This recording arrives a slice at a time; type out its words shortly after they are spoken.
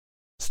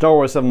Star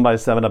Wars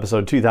 7x7,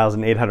 episode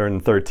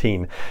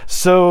 2813.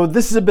 So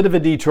this is a bit of a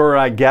detour,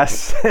 I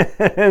guess,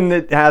 and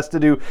it has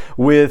to do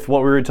with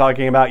what we were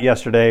talking about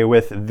yesterday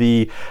with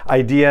the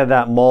idea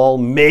that Maul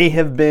may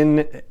have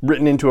been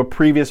written into a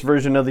previous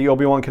version of the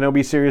Obi-Wan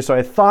Kenobi series. So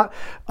I thought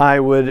I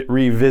would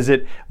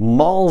revisit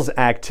Maul's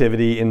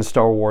activity in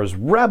Star Wars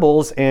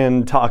Rebels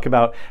and talk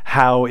about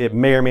how it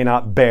may or may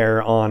not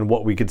bear on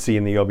what we could see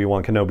in the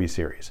Obi-Wan Kenobi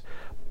series.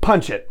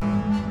 Punch it!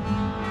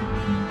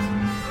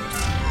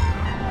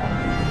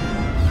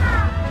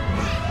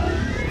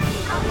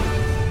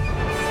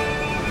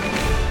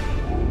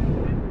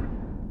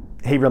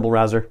 Hey Rebel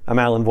Rouser, I'm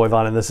Alan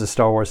Voivod and this is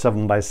Star Wars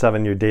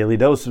 7x7, your daily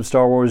dose of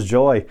Star Wars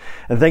joy.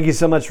 And thank you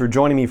so much for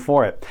joining me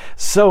for it.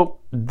 So,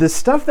 the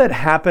stuff that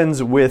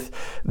happens with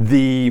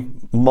the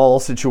Maul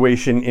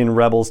situation in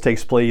Rebels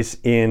takes place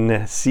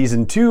in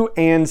Season 2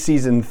 and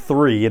Season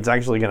 3. It's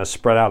actually going to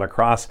spread out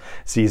across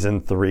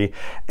Season 3.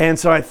 And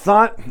so I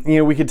thought,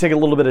 we could take a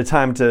little bit of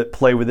time to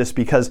play with this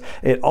because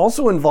it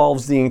also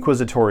involves the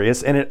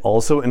Inquisitorius and it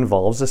also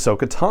involves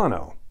Ahsoka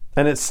Tano.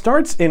 And it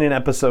starts in an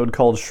episode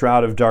called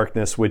Shroud of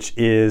Darkness, which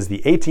is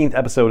the 18th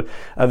episode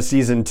of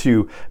Season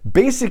 2.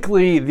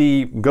 Basically,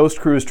 the Ghost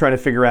Crew is trying to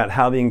figure out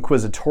how the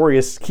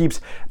Inquisitorius keeps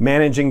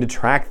managing to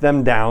track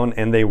them down,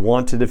 and they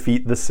want to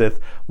defeat the Sith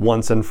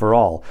once and for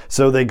all.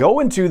 So they go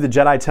into the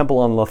Jedi Temple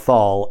on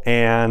Lothal,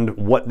 and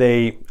what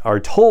they are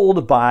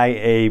told by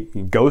a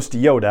ghost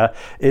Yoda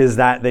is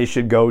that they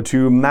should go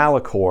to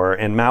Malachor.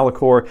 And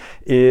Malachor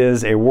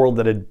is a world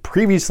that had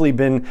previously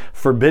been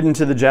forbidden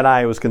to the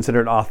Jedi. It was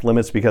considered off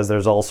limits because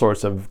there's all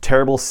sorts of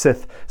terrible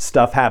Sith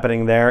stuff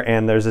happening there,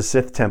 and there's a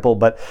Sith temple,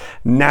 but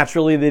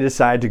naturally they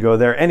decide to go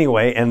there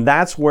anyway, and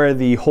that's where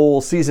the whole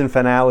season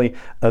finale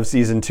of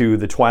Season 2,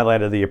 the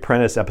Twilight of the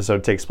Apprentice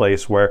episode, takes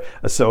place, where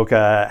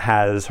Ahsoka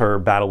has her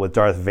battle with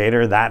Darth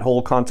Vader, that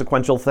whole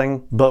consequential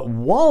thing. But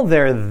while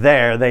they're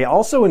there, they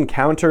also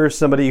encounter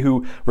somebody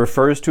who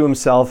refers to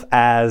himself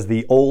as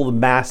the Old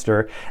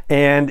Master,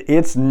 and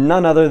it's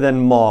none other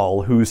than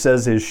Maul, who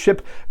says his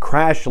ship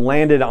crash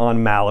landed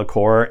on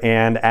Malachor,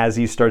 and as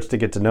he starts to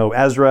get to know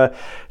Ezra,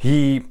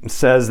 he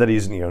says that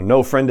he's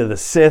no friend of the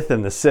Sith,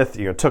 and the Sith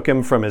took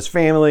him from his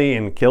family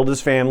and killed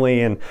his family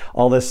and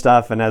all this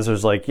stuff. And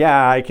Ezra's like,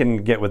 yeah, I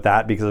can get with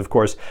that because of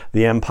course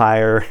the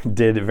Empire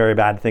did very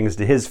bad things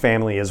to his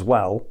family as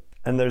well.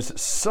 And there's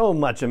so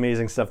much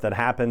amazing stuff that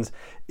happens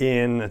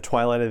in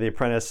Twilight of the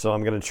Apprentice, so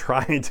I'm going to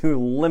try to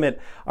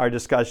limit our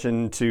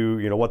discussion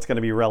to what's going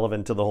to be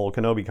relevant to the whole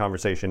Kenobi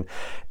conversation.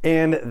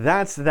 And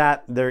that's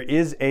that there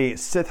is a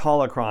Sith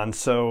holocron,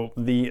 so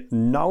the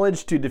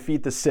knowledge to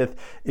defeat the Sith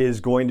is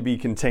going to be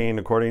contained,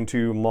 according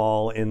to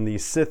Maul, in the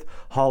Sith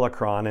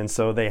holocron, and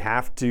so they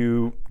have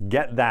to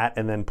get that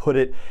and then put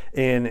it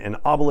in an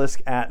obelisk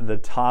at the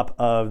top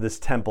of this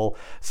temple.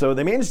 So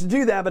they managed to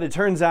do that, but it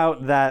turns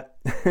out that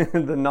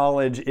the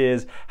knowledge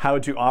is how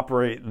to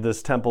operate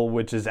this temple,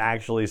 which is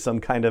actually some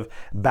kind of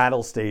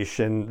battle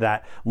station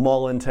that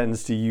Maul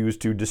intends to use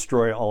to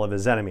destroy all of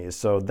his enemies.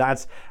 So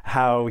that's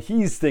how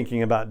he's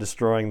thinking about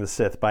destroying the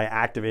Sith, by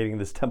activating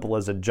this temple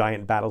as a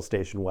giant battle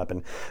station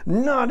weapon.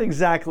 Not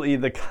exactly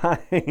the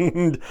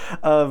kind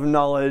of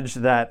knowledge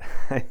that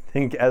I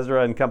think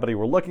Ezra and company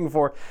were looking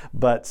for,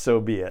 but so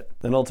be it.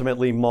 And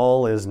ultimately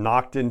Maul is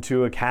knocked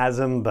into a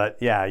chasm, but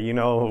yeah,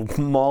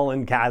 Maul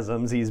in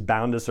chasms, he's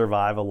bound to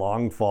survive a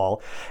long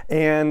fall.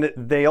 And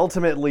they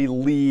ultimately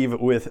leave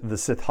with the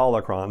Sith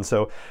holocron.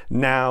 So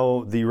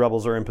now the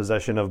Rebels are in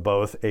possession of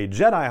both a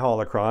Jedi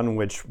holocron,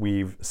 which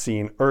we've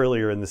seen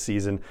earlier in the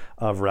season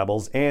of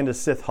Rebels, and a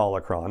Sith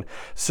holocron.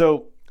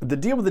 So the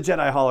deal with the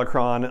Jedi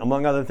holocron,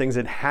 among other things,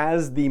 it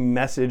has the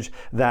message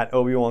that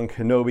Obi-Wan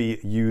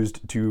Kenobi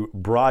used to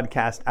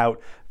broadcast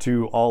out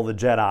to all the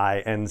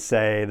Jedi and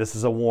say, this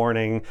is a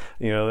warning,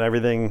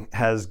 everything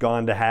has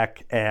gone to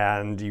heck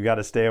and you got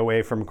to stay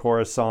away from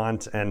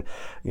Coruscant and,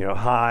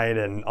 hide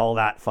and all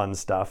that fun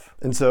stuff.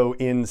 And so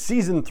in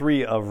Season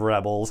 3 of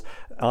Rebels,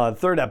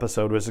 third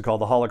episode, which is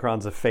called The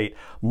Holocrons of Fate,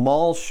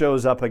 Maul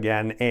shows up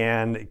again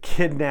and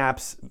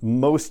kidnaps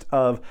most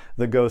of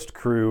the Ghost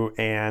Crew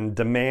and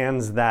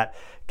demands that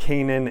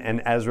Kanan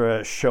and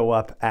Ezra show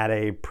up at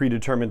a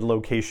predetermined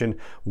location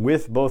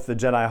with both the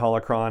Jedi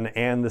holocron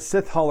and the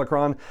Sith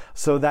holocron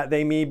so that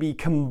they may be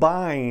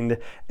combined,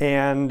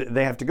 and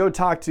they have to go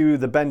talk to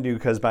the Bendu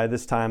because by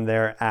this time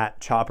they're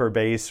at Chopper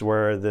Base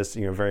where this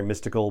very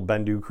mystical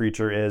Bendu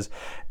creature is,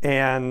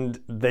 and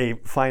they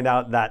find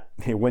out that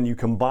when you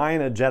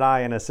combine a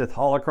Jedi and a Sith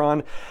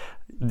holocron,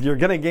 you're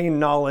going to gain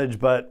knowledge,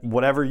 but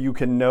whatever you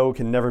can know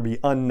can never be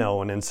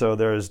unknown. And so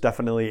there's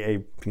definitely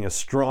a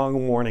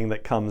strong warning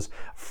that comes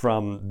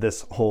from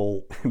this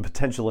whole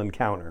potential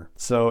encounter.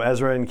 So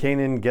Ezra and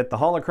Kanan get the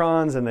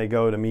holocrons and they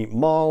go to meet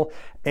Maul,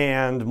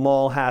 and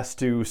Maul has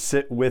to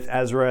sit with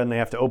Ezra and they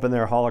have to open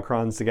their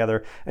holocrons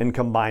together and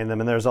combine them.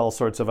 And there's all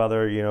sorts of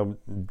other,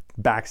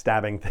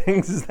 backstabbing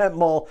things that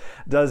Maul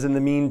does in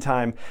the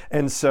meantime.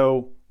 And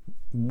so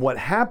what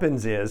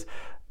happens is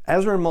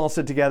Ezra and Maul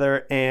sit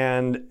together,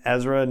 and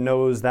Ezra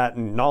knows that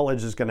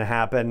knowledge is going to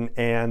happen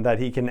and that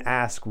he can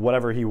ask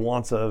whatever he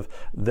wants of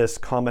this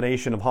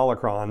combination of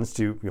holocrons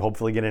to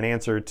hopefully get an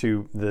answer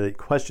to the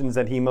questions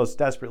that he most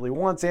desperately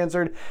wants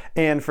answered.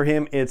 And for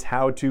him, it's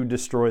how to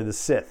destroy the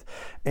Sith.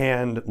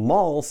 And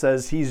Maul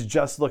says he's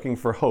just looking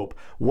for hope,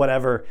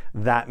 whatever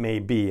that may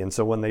be. And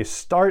so when they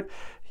start,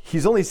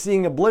 he's only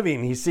seeing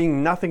oblivion, he's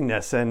seeing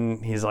nothingness,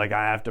 and he's like,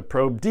 I have to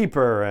probe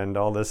deeper, and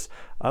all this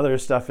other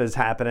stuff is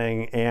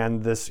happening,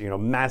 and this,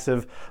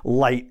 massive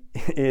light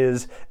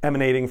is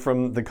emanating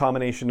from the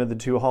combination of the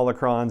two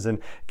holocrons, and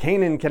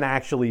Kanan can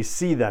actually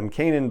see them.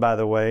 Kanan, by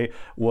the way,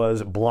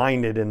 was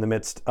blinded in the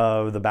midst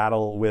of the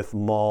battle with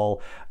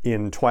Maul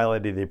in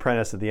Twilight of the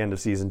Apprentice at the end of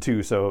season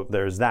 2, so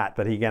there's that,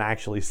 but he can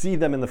actually see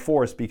them in the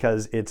Force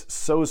because it's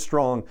so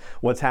strong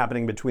what's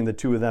happening between the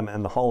two of them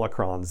and the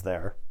holocrons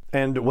there.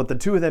 And what the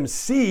two of them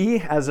see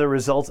as a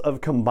result of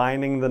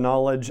combining the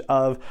knowledge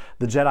of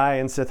the Jedi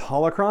and Sith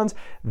holocrons,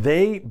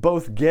 they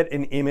both get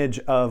an image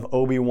of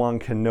Obi-Wan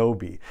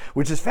Kenobi,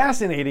 which is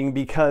fascinating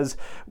because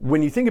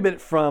when you think of it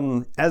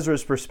from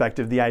Ezra's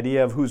perspective, the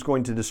idea of who's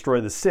going to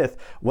destroy the Sith,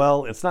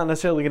 well, it's not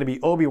necessarily going to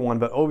be Obi-Wan,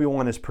 but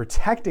Obi-Wan is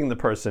protecting the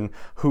person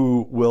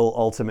who will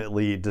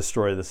ultimately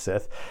destroy the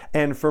Sith.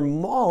 And for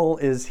Maul,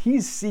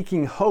 he's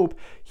seeking hope.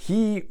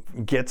 He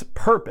gets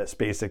purpose,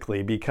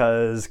 basically,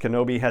 because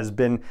Kenobi has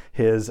been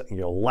his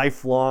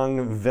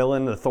lifelong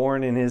villain, the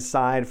thorn in his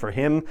side for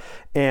him,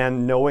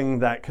 and knowing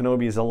that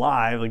Kenobi is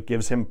alive, it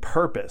gives him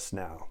purpose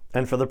now.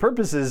 And for the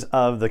purposes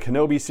of the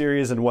Kenobi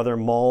series and whether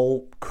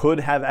Maul could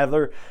have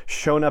ever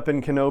shown up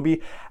in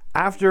Kenobi,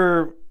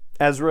 after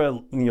Ezra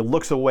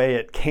looks away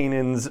at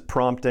Kanan's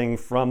prompting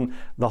from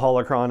the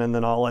holocron and the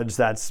knowledge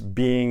that's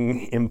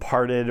being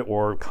imparted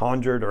or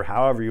conjured, or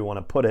however you want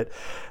to put it,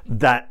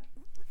 that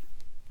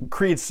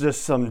creates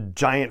just some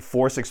giant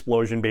force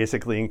explosion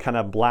basically and kind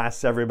of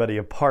blasts everybody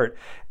apart,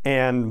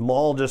 and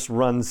Maul just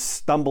runs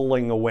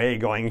stumbling away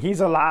going, he's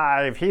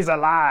alive,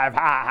 ha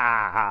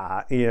ha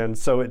ha. And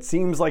so it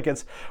seems like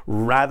it's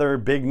rather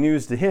big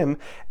news to him,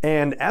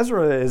 and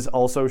Ezra is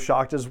also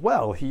shocked as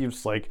well.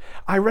 He's like,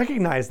 I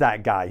recognize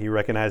that guy. He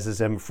recognizes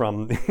him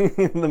from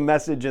the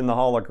message in the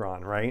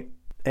holocron, right?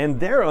 And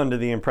they're under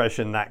the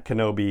impression that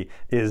Kenobi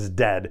is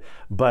dead,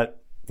 but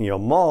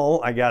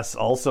Maul, I guess,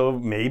 also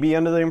maybe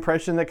under the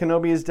impression that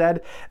Kenobi is dead,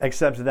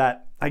 except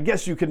that I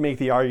guess you could make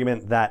the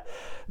argument that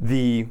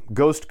the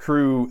Ghost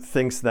crew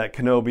thinks that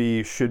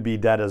Kenobi should be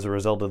dead as a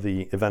result of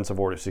the events of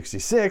Order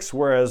 66,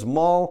 whereas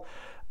Maul,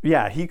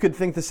 yeah, he could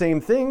think the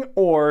same thing,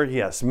 or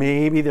yes,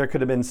 maybe there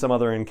could have been some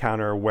other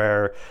encounter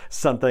where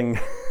something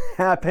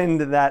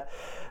happened that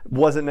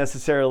wasn't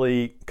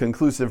necessarily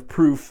conclusive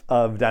proof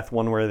of death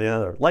one way or the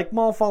other. Like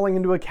Maul falling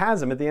into a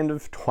chasm at the end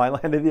of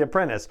Twilight of the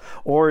Apprentice,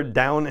 or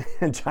down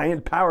a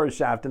giant power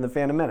shaft in The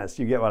Phantom Menace.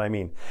 You get what I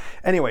mean.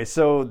 Anyway,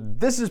 so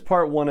this is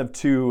part 1 of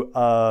 2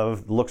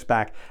 of looks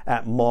back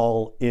at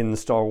Maul in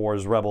Star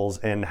Wars Rebels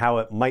and how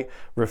it might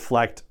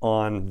reflect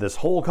on this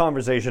whole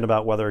conversation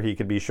about whether he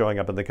could be showing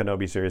up in the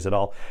Kenobi series at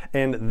all.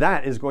 And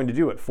that is going to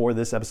do it for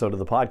this episode of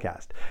the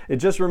podcast. It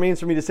just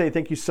remains for me to say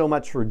thank you so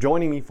much for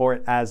joining me for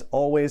it, as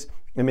always.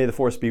 And may the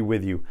Force be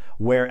with you,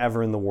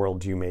 wherever in the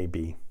world you may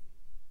be.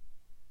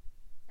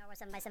 Star Wars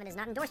 7x7 is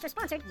not endorsed or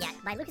sponsored yet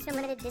by Lucasfilm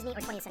Limited, Disney, or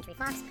 20th Century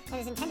Fox,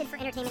 and is intended for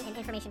entertainment and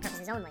information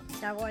purposes only.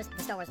 Star Wars,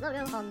 the Star Wars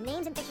logo, all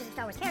names and pictures of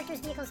Star Wars characters,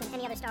 vehicles, and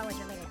any other Star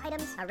Wars-related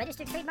items are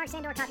registered trademarks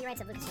and/or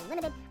copyrights of Lucasfilm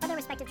Limited, or their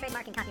respective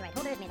trademark and copyright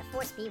holders. May the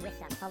Force be with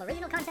them. All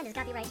original content is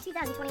copyright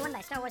 2021 by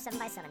Star Wars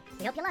 7x7.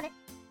 We hope you love it.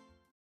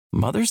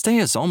 Mother's Day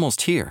is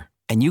almost here,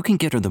 and you can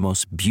get her the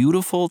most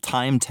beautiful,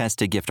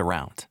 time-tested gift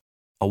around.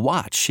 A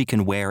watch she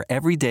can wear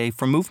every day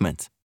from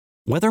Movement.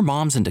 Whether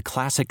mom's into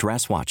classic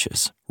dress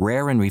watches,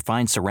 rare and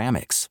refined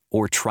ceramics,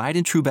 or tried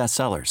and true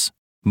bestsellers,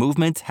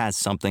 Movement has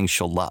something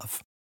she'll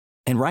love.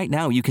 And right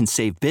now you can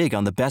save big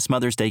on the best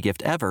Mother's Day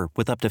gift ever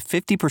with up to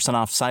 50%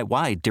 off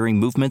site-wide during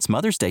Movement's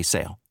Mother's Day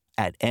sale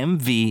at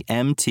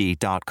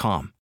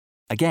MVMT.com.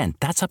 Again,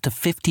 that's up to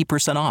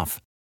 50% off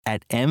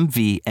at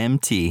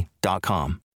MVMT.com.